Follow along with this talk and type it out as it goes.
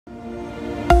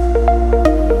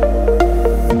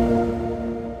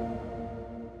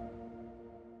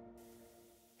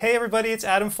everybody. It's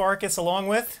Adam Farkas along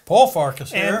with Paul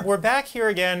Farkas here. And we're back here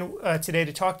again today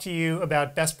to talk to you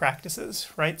about best practices,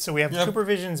 right? So we have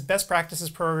CooperVision's Best Practices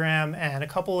program, and a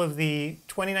couple of the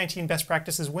 2019 Best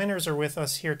Practices winners are with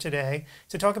us here today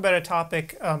to talk about a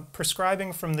topic,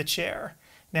 prescribing from the chair.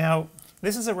 Now,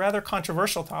 this is a rather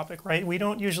controversial topic, right? We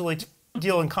don't usually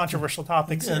deal in controversial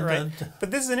topics here, right?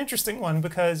 But this is an interesting one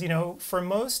because, for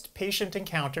most patient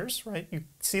encounters, right, you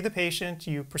see the patient,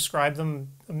 you prescribe them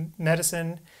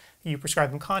medicine, you prescribe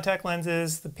them contact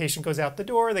lenses, the patient goes out the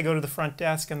door, they go to the front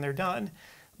desk, and they're done.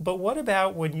 But what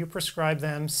about when you prescribe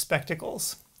them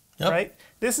spectacles, right?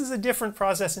 This is a different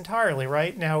process entirely,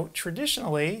 right? Now,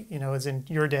 traditionally, as in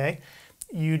your day,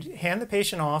 you'd hand the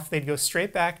patient off, they'd go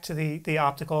straight back to the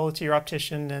optical, to your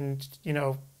optician, and,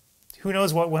 who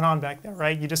knows what went on back there,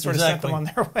 right? You just sort of sent them on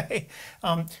their way.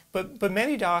 But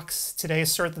many docs today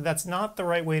assert that that's not the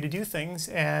right way to do things,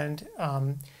 and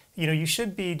you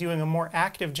should be doing a more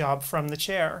active job from the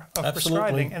chair of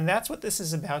prescribing, and that's what this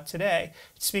is about today.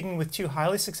 Speaking with two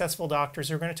highly successful doctors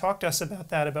who are going to talk to us about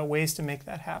that, about ways to make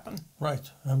that happen. Right,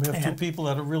 and we have two people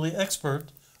that are really expert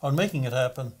on making it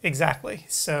happen. Exactly.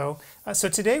 So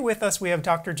today with us we have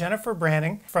Dr. Jennifer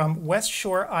Branning from West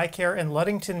Shore Eye Care in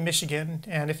Ludington, Michigan.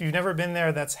 And if you've never been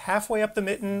there, that's halfway up the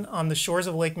mitten on the shores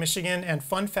of Lake Michigan. And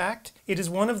fun fact, it is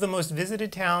one of the most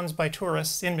visited towns by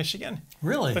tourists in Michigan.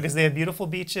 Really? Because they have beautiful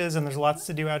beaches and there's lots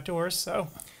to do outdoors. So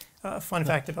fun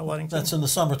fact about Ludington. That's in the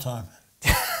summertime.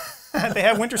 They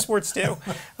have winter sports too.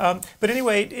 But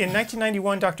anyway, in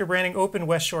 1991, Dr. Branning opened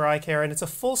West Shore Eye Care, and it's a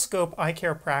full-scope eye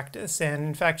care practice. And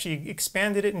in fact, she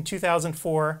expanded it in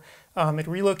 2004. It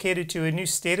relocated to a new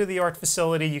state-of-the-art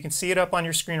facility. You can see it up on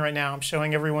your screen right now. I'm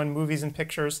showing everyone movies and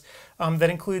pictures. That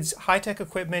includes high-tech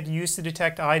equipment used to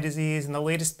detect eye disease and the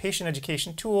latest patient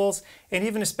education tools, and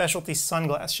even a specialty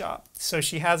sunglass shop. So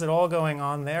she has it all going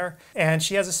on there. And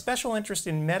she has a special interest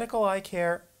in medical eye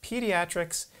care,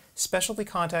 pediatrics, specialty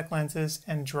contact lenses,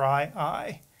 and dry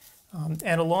eye.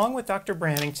 And along with Dr.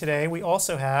 Branning today, we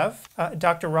also have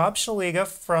Dr. Rob Szeliga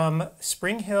from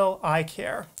Spring Hill Eye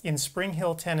Care in Spring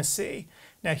Hill, Tennessee.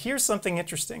 Now here's something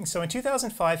interesting. So in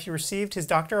 2005, he received his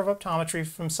Doctor of Optometry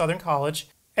from Southern College.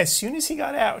 As soon as he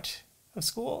got out of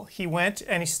school, he went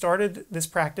and he started this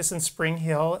practice in Spring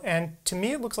Hill, and to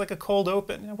me it looks like a cold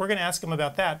open. And we're going to ask him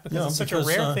about that because it's such a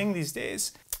rare thing these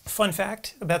days. Fun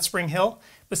fact about Spring Hill,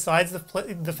 besides the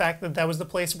fact that that was the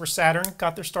place where Saturn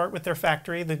got their start with their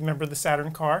factory, remember the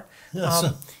Saturn car?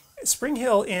 Yes. Spring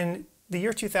Hill in the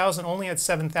year 2000 only had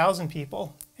 7,000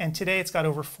 people, and today it's got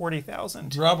over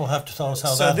 40,000. Rob will have to tell us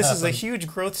how that happened. So this is a huge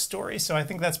growth story, so I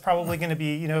think that's probably going to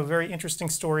be a very interesting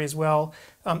story as well.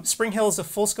 Spring Hill is a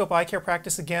full-scope eye care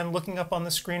practice. Again, looking up on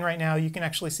the screen right now, you can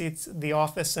actually see it's the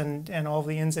office and all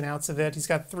the ins and outs of it. He's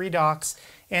got 3 docs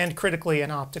and critically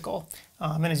an optical.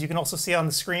 And as you can also see on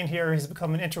the screen here, he's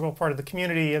become an integral part of the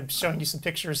community. I'm showing you some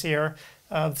pictures here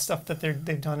of stuff that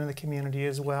they've done in the community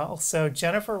as well. So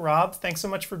Jennifer, Rob, thanks so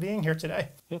much for being here today.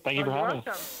 Yeah, thank you for having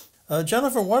me.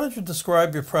 Jennifer, why don't you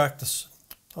describe your practice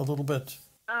a little bit?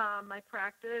 My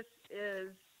practice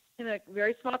is in a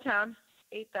very small town,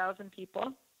 8,000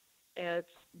 people.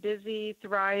 It's busy,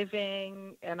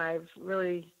 thriving, and I've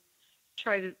really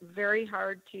tried very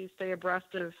hard to stay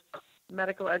abreast of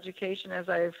medical education as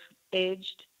I've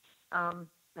aged. I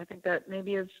think that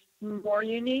maybe is more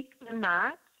unique than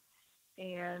not.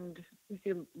 And we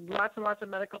see lots and lots of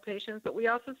medical patients, but we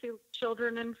also see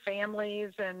children and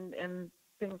families and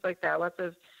things like that. Lots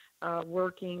of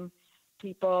working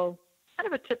people, kind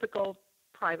of a typical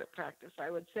private practice, I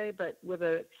would say, but with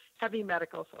a heavy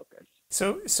medical focus.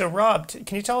 So Rob,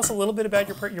 can you tell us a little bit about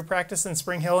your practice in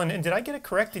Spring Hill? And did I get it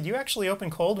correct? Did you actually open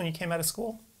cold when you came out of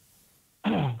school?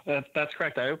 That's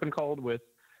correct. I opened cold with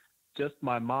just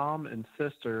my mom and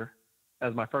sister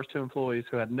as my first 2 employees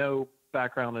who had no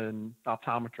background in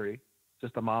optometry,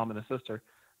 just a mom and a sister.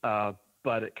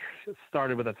 But it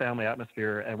started with a family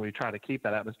atmosphere, and we try to keep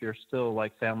that atmosphere still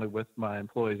like family with my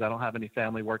employees. I don't have any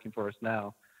family working for us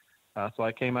now. So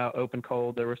I came out open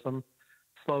cold. There were some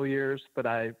slow years, but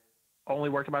I only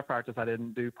worked in my practice. I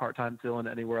didn't do part-time filling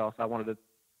anywhere else. I wanted to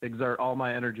exert all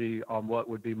my energy on what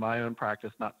would be my own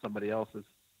practice, not somebody else's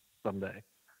someday.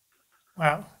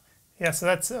 Wow. Yeah, so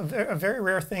that's a very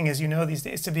rare thing, as you know, these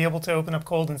days, to be able to open up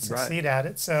cold and succeed at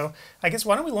it. So I guess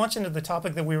why don't we launch into the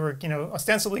topic that we were,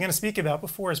 ostensibly going to speak about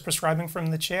before, is prescribing from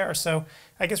the chair. So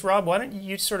I guess, Rob, why don't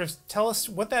you sort of tell us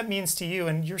what that means to you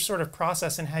and your sort of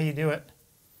process and how you do it?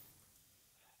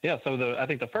 Yeah, so I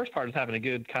think the first part is having a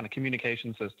good kind of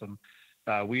communication system.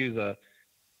 We use a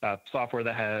software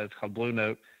that has called Blue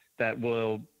Note that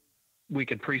we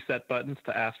can preset buttons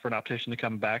to ask for an optician to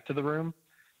come back to the room.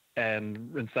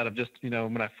 And instead of just,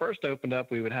 when I first opened up,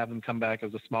 we would have them come back.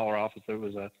 It was a smaller office. It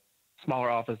was a smaller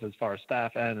office as far as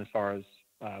staff and as far as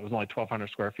it was only 1,200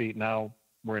 square feet. Now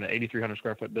we're in an 8,300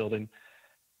 square foot building.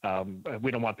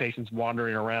 We don't want patients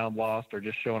wandering around lost or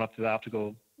just showing up to the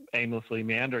optical aimlessly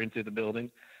meandering through the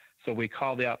building. So we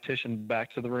call the optician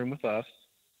back to the room with us.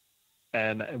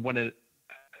 And I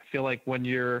feel like when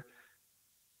you're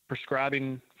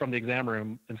prescribing from the exam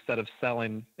room instead of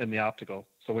selling in the optical.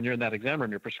 So when you're in that exam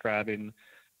room, you're prescribing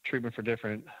treatment for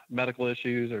different medical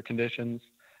issues or conditions,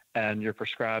 and you're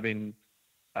prescribing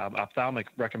ophthalmic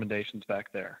recommendations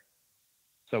back there.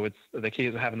 So it's the key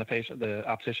is having the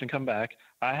optician come back.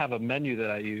 I have a menu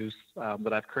that I use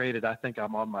that I've created. I think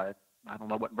I'm on I don't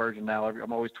know what version now.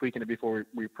 I'm always tweaking it before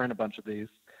we print a bunch of these.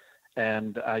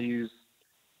 And I use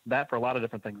that for a lot of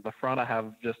different things. The front, I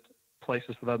have just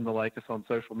places for them to like us on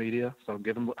social media. So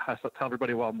I tell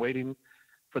everybody while I'm waiting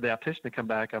for the optician to come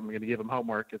back, I'm going to give them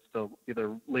homework. It's to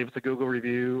either leave us a Google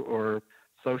review or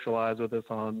socialize with us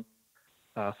on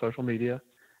social media.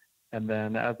 And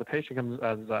then as the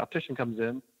optician comes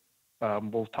in,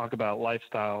 we'll talk about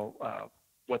lifestyle,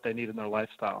 what they need in their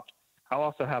lifestyle. I'll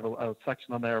also have a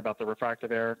section on there about the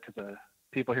refractive error because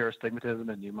people hear astigmatism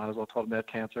and you might as well tell them they have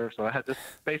cancer. So I had just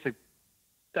basic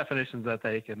definitions that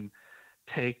they can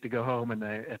take to go home, and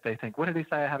if they think, what did he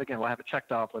say I have again? Well, I have it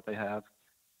checked off what they have.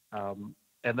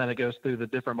 And then it goes through the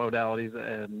different modalities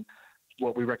and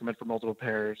what we recommend for multiple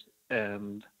pairs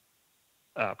and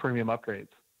premium upgrades.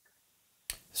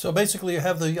 So basically you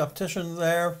have the optician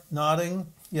there nodding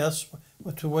yes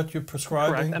to what you're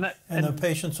prescribing, and the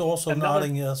patient's also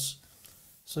nodding yes.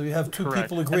 So you have two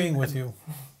people agreeing with you.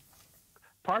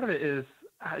 Part of it is,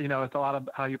 it's a lot of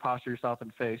how you posture yourself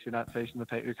and face. You're not facing the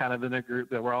patient. You're kind of in a group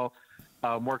that we're all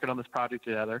working on this project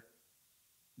together.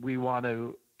 We want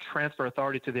to transfer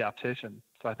authority to the optician.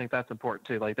 So I think that's important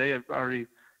too. Like they have already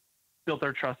built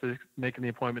their trust in making the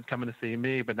appointment, coming to see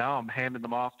me, but now I'm handing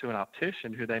them off to an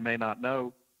optician who they may not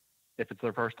know if it's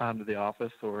their first time to the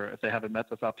office or if they haven't met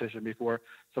this optician before.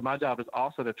 So my job is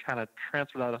also to kind of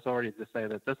transfer that authority to say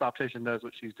that this optician knows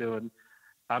what she's doing.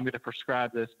 I'm going to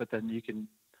prescribe this, but then you can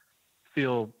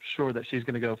feel sure that she's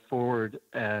going to go forward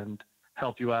and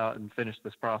help you out and finish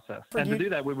this process. And to do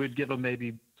that, we would give them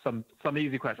maybe some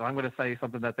easy questions. I'm going to say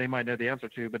something that they might know the answer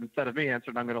to, but instead of me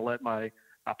answering, I'm going to let my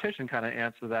optician kind of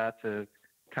answer that to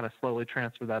kind of slowly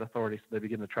transfer that authority so they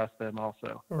begin to trust them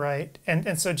also. Right.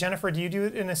 And so, Jennifer, do you do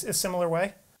it in a similar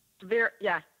way?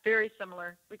 Very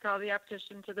similar. We call the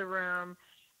optician to the room.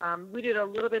 We do it a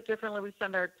little bit differently.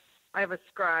 I have a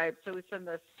scribe, so we send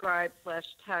the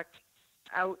scribe/tech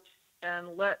out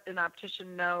and let an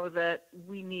optician know that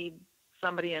we need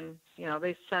somebody, and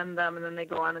they send them, and then they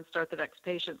go on and start the next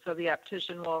patient. So the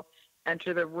optician will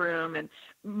enter the room, and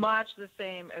much the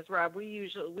same as Rob. We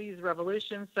use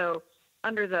Revolution. So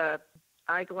under the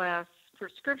eyeglass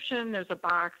prescription, there's a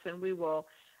box, and we will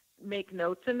make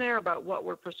notes in there about what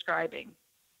we're prescribing.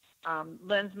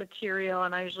 Lens material,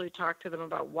 and I usually talk to them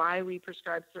about why we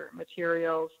prescribe certain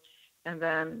materials. And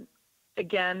then,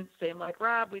 again, same like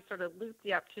Rob, we sort of loop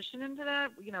the optician into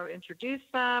that, introduce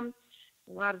them.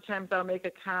 A lot of times I'll make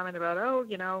a comment about,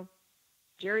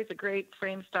 Jerry's a great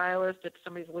frame stylist if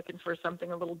somebody's looking for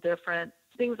something a little different,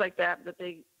 things like that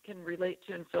they can relate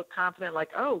to and feel confident, like,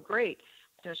 oh, great,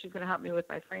 she's going to help me with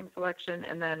my frame selection.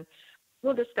 And then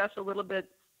we'll discuss a little bit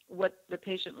what the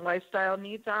patient lifestyle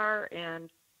needs are and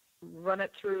run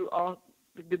it through all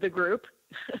the group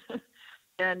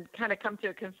and kind of come to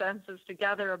a consensus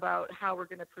together about how we're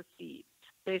going to proceed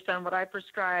based on what I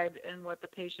prescribed and what the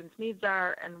patient's needs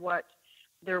are and what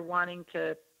they're wanting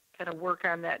to kind of work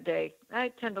on that day.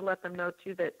 I tend to let them know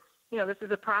too that, this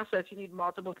is a process. You need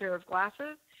multiple pair of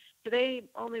glasses. Today,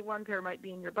 only one pair might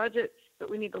be in your budget, but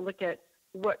we need to look at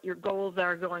what your goals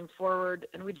are going forward.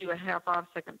 And we do a half off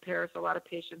second pair. So a lot of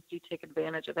patients do take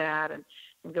advantage of that and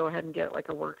go ahead and get like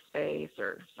a workspace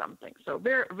or something. So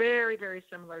very, very, very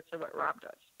similar to what Rob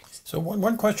does. So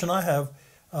one question I have,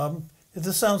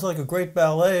 this sounds like a great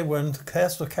ballet when the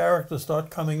cast of characters start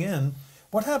coming in.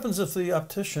 What happens if the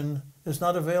optician is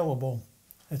not available?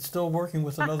 It's still working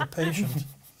with another patient.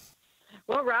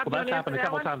 Well, Rob, that's happened a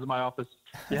couple of times in my office.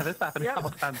 Yeah, this happened a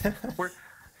couple of times.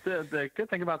 The good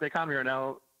thing about the economy right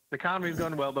now, the economy is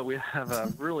going well, but we have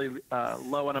a really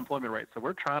low unemployment rate. So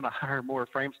we're trying to hire more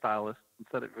frame stylists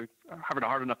instead of having a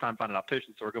hard enough time finding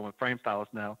opticians. So we're going with frame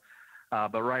stylists now.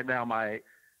 But right now, my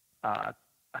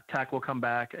tech will come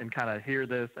back and kind of hear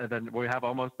this, and then we have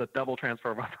almost a double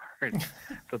transfer of authority.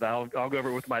 So I'll go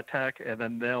over with my tech, and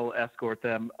then they'll escort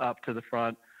them up to the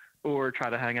front or try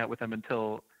to hang out with them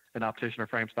until an optician or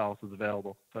frame stylist is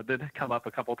available. So it did come up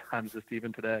a couple times just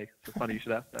even today. It's funny you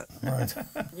should ask that.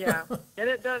 Right. Yeah, and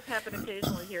it does happen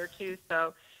occasionally here too.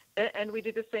 So, and we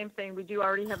do the same thing. We do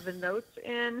already have the notes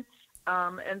in,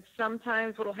 and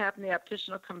sometimes what will happen, the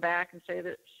optician will come back and say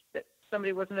that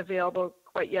somebody wasn't available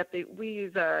quite yet. We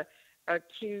use a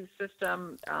queue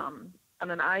system on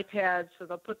an iPad, so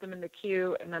they'll put them in the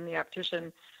queue, and then the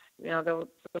optician, they'll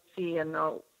see, and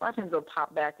a lot of times they'll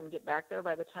pop back and get back there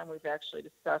by the time we've actually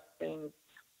discussed things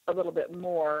a little bit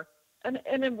more. And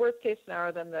in worst case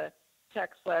scenario, then the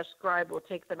tech/scribe will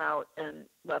take them out and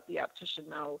let the optician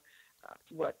know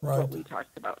what we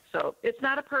talked about. So it's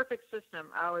not a perfect system,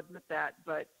 I'll admit that,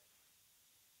 but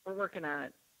we're working on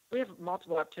it. We have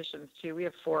multiple opticians too. We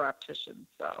have 4 opticians.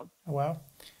 So. Wow.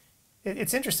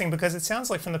 It's interesting because it sounds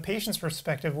like from the patient's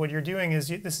perspective, what you're doing is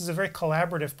this is a very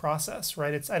collaborative process,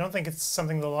 right? I don't think it's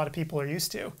something that a lot of people are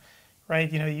used to,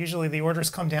 right? Usually the orders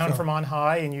come down from on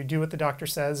high and you do what the doctor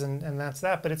says and that's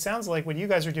that. But it sounds like what you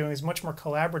guys are doing is much more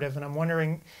collaborative, and I'm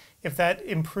wondering if that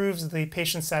improves the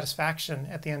patient satisfaction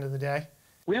at the end of the day.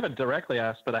 We haven't directly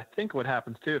asked, but I think what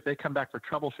happens too, if they come back for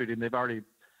troubleshooting, they've already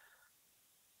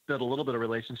built a little bit of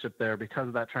relationship there because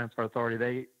of that transfer authority.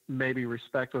 They maybe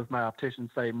respect what my optician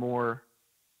say more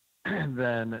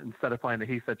than instead of playing the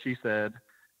he said, she said.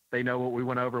 They know what we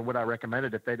went over and what I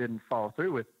recommended. If they didn't follow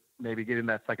through with maybe getting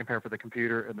that second pair for the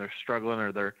computer and they're struggling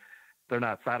or they're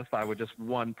not satisfied with just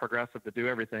one progressive to do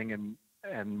everything,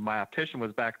 and my optician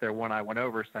was back there when I went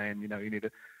over saying, you need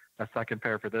a second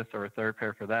pair for this or a third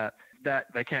pair for that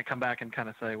they can't come back and kind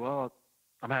of say, well,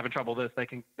 I'm having trouble with this.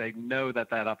 They know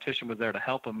that optician was there to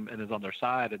help them and is on their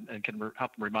side and can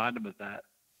help them remind them of that.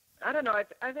 I don't know.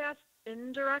 I've asked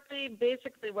indirectly.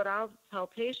 Basically, what I'll tell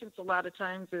patients a lot of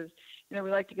times is, we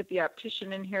like to get the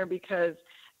optician in here because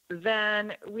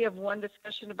then we have one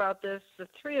discussion about this, the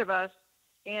 3 of us,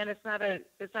 and it's not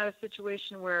a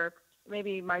situation where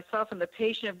maybe myself and the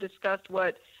patient have discussed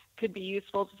what could be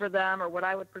useful for them or what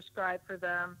I would prescribe for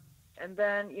them. And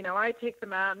then, I take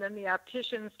them out, and then the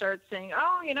optician starts saying,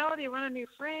 oh, do you want a new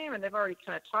frame? And they've already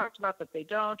kind of talked about that they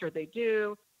don't or they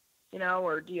do,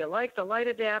 or do you like the light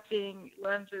adapting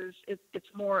lenses? It's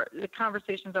more, the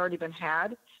conversation's already been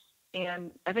had.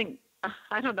 And I think,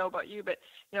 I don't know about you, but,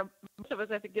 most of us,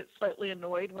 I think, get slightly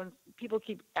annoyed when people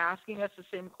keep asking us the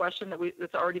same question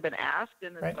that's already been asked.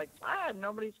 And it's like,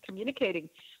 nobody's communicating.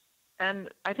 And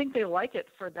I think they like it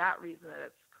for that reason,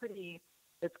 that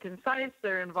it's concise.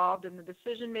 They're involved in the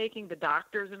decision making. The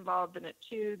doctor's involved in it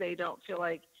too. They don't feel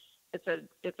like it's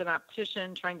an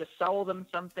optician trying to sell them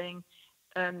something.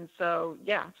 And so,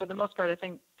 for the most part, I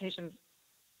think patients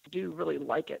do really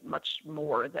like it much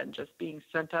more than just being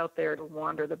sent out there to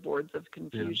wander the boards of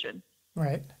confusion. Yeah.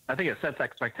 Right. I think it sets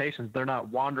expectations. They're not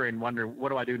wondering, what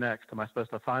do I do next? Am I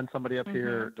supposed to find somebody up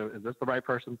here? Is this the right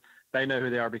person? They know who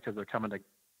they are because they're coming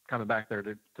back there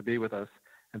to be with us,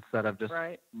 instead of just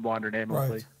wandering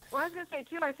aimlessly. Right. Well, I was going to say,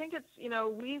 too, I think it's,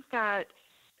 we've got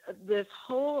this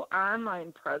whole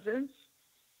online presence,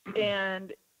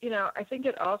 and, I think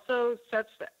it also sets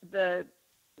the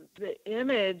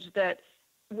image that,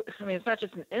 it's not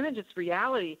just an image, it's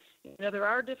reality. There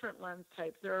are different lens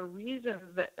types. There are reasons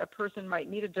that a person might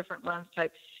need a different lens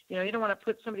type. You don't want to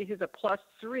put somebody who's a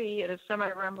 +3 in a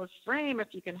semi-rimless frame if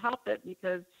you can help it,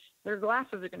 because their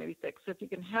glasses are going to be thick. So if you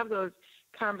can have those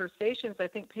conversations, I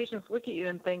think patients look at you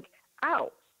and think,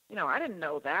 "Ow, I didn't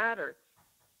know that," or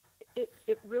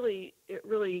it really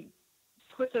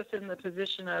puts us in the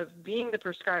position of being the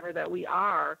prescriber that we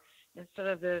are, instead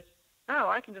of this, "Oh,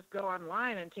 I can just go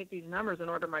online and take these numbers and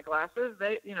order my glasses."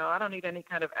 I don't need any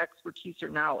kind of expertise or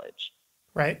knowledge.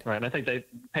 Right. Right. And I think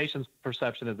patients'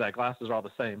 perception is that glasses are all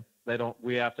the same.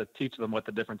 We have to teach them what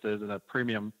the difference is in a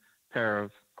premium pair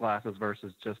of glasses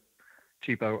versus just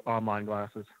cheapo online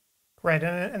glasses. Right,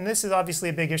 and this is obviously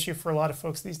a big issue for a lot of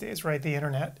folks these days, right? The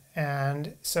internet.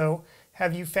 And so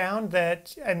have you found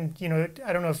that, and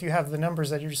I don't know if you have the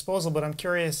numbers at your disposal, but I'm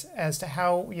curious as to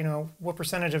how, what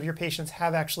percentage of your patients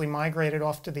have actually migrated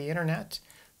off to the internet?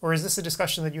 Or is this a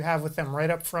discussion that you have with them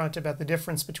right up front about the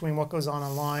difference between what goes on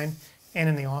online and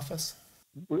in the office?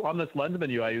 On this lens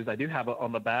menu I use, I do have it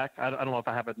on the back. I don't know if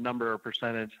I have a number or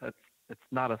percentage. It's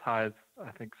not as high as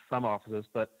I think some offices,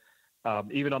 but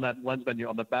even on that lens menu,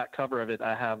 on the back cover of it,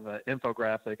 I have an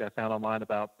infographic I found online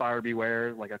about buyer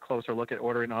beware, like a closer look at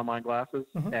ordering online glasses,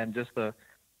 and just the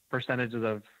percentages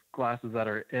of glasses that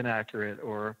are inaccurate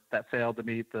or that fail to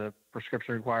meet the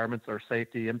prescription requirements or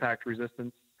safety, impact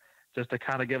resistance, just to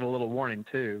kind of give a little warning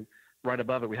too. Right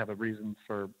above it, we have a reason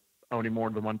for owning more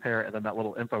than one pair, and then that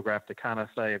little infographic to kind of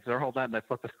say, if they're holding that and they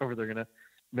flip it over, they're going to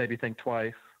maybe think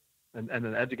twice, and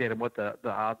then educate them what the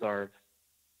odds are of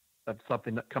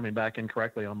something coming back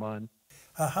incorrectly online.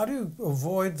 How do you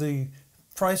avoid the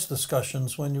price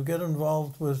discussions when you get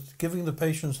involved with giving the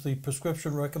patients the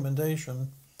prescription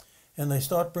recommendation and they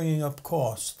start bringing up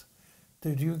cost? Do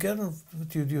you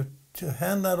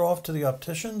hand that off to the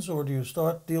opticians, or do you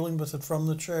start dealing with it from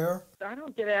the chair? I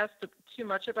don't get asked too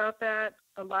much about that.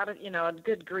 A lot of,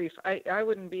 good grief. I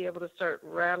wouldn't be able to start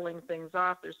rattling things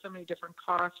off. There's so many different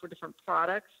costs for different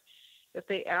products. If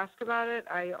they ask about it,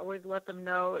 I always let them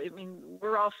know. I mean,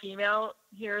 we're all female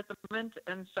here at the moment,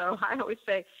 and so I always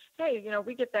say, hey,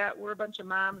 we get that. We're a bunch of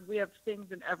moms. We have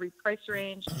things in every price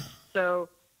range. So,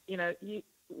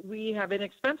 we have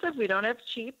inexpensive. We don't have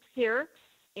cheap here,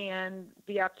 and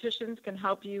the opticians can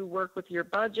help you work with your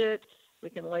budget. We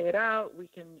can lay it out. We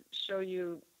can show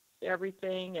you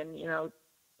everything, and a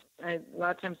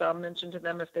lot of times I'll mention to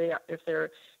them if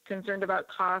they're concerned about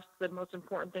cost, the most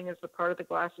important thing is the part of the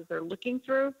glasses they're looking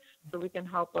through, so we can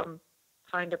help them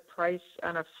find a price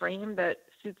on a frame that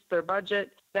suits their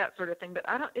budget, that sort of thing.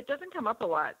 But it doesn't come up a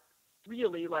lot,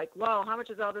 really, like, well, how much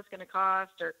is all this going to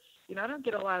cost? Or, I don't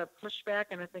get a lot of pushback,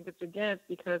 and I think it's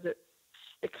because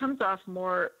it comes off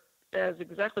more as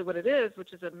exactly what it is,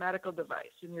 which is a medical device,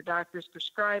 and your doctor's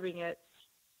prescribing it,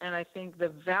 and I think the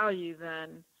value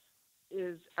then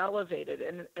is elevated,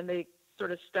 and they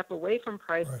sort of step away from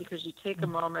price Right. because you take a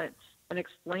moment and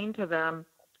explain to them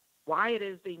why it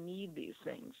is they need these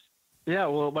things. Yeah,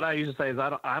 well, what I usually say is I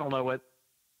don't know what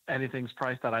anything's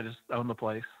priced at. I just own the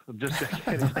place. Just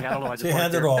anything. I don't know. I just So you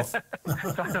hand it off.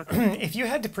 If you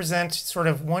had to present sort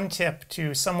of one tip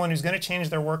to someone who's going to change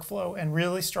their workflow and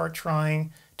really start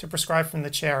trying to prescribe from the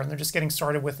chair and they're just getting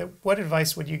started with it, what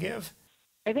advice would you give?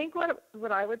 I think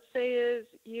what I would say is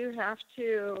you have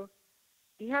to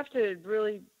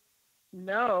really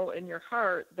know in your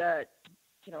heart that,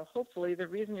 hopefully the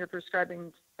reason you're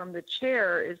prescribing from the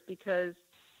chair is because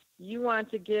you want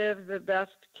to give the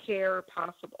best care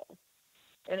possible.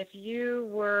 And if you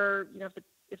were,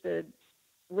 if the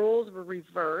roles were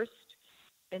reversed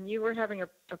and you were having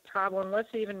a problem,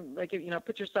 let's even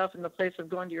put yourself in the place of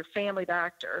going to your family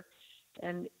doctor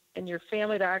and your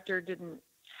family doctor didn't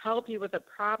help you with a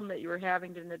problem that you were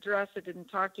having, didn't address it, didn't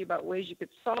talk to you about ways you could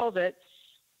solve it,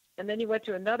 and then you went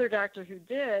to another doctor who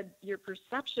did, your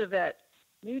perception of that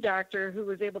new doctor who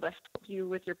was able to help you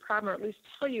with your problem, or at least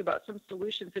tell you about some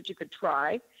solutions that you could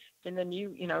try, and then you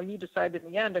decide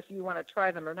in the end if you want to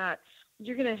try them or not,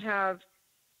 you're going to have,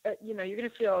 you're going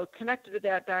to feel connected to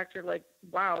that doctor, like,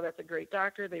 wow, that's a great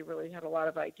doctor. They really had a lot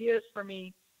of ideas for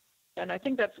me. And I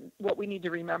think that's what we need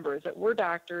to remember, is that we're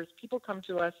doctors. People come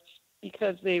to us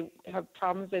because they have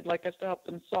problems they'd like us to help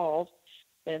them solve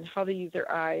and how they use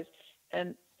their eyes.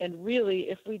 And really,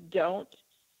 if we don't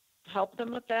help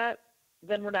them with that,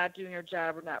 then we're not doing our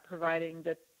job. We're not providing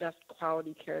the best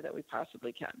quality care that we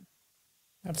possibly can.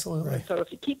 Absolutely. Right. So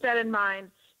if you keep that in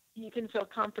mind, you can feel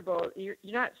comfortable. You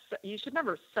should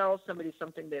never sell somebody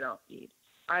something they don't need.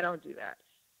 I don't do that.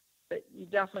 But you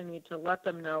definitely need to let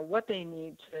them know what they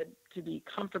need to be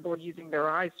comfortable using their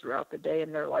eyes throughout the day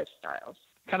in their lifestyles.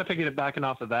 Kind of picking it backing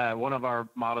off of that, one of our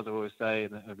mottos I always say,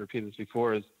 and I've repeated this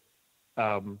before, is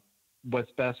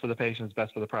what's best for the patient is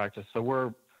best for the practice. So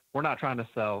we're not trying to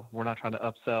sell. We're not trying to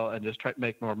upsell and just try to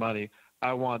make more money.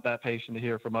 I want that patient to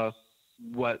hear from us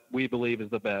what we believe is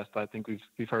the best. I think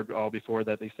we've heard all before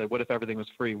that they said, what if everything was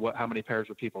free? How many pairs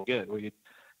would people get? Well,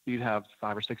 you'd have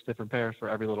 5 or 6 different pairs for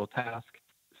every little task.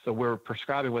 So we're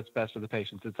prescribing what's best for the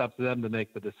patients. It's up to them to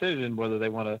make the decision whether they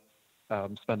want to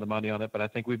spend the money on it. But I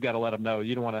think we've got to let them know.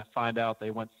 You don't want to find out they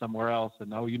went somewhere else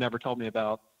and, oh, you never told me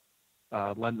about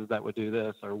lenses that would do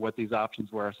this or what these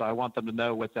options were. So I want them to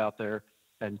know what's out there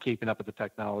and keeping up with the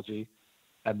technology.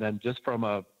 And then just from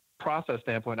a process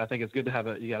standpoint, I think it's good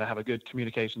to you got to have a good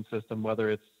communication system, whether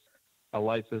it's a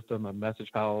light system, a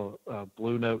message panel,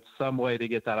 Blue Note, some way to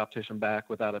get that optician back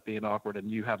without it being awkward and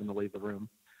you having to leave the room.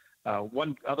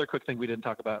 One other quick thing we didn't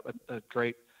talk about, a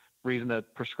great reason to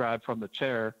prescribe from the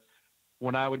chair.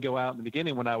 When I would go out in the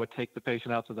beginning, when I would take the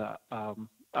patient out to the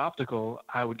optical,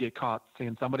 I would get caught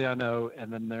seeing somebody I know,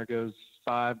 and then there goes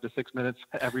 5 to 6 minutes.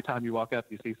 Every time you walk up,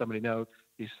 you see somebody know,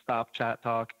 you stop, chat,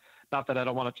 talk. Not that I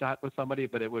don't want to chat with somebody,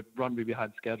 but it would run me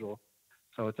behind schedule.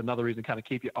 So it's another reason to kind of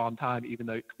keep you on time,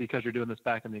 because you're doing this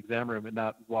back in the exam room and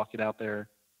not walking out there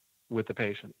with the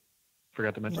patient.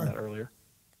 Forgot to mention that earlier.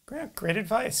 Great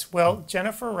advice. Well,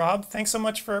 Jennifer, Rob, thanks so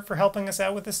much for helping us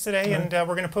out with this today. And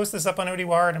we're going to post this up on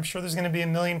ODwire, and I'm sure there's going to be a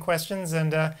million questions,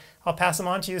 and I'll pass them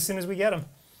on to you as soon as we get them.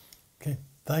 Okay,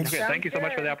 thanks. Okay, thank you so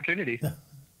much for the opportunity.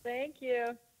 Thank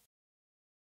you.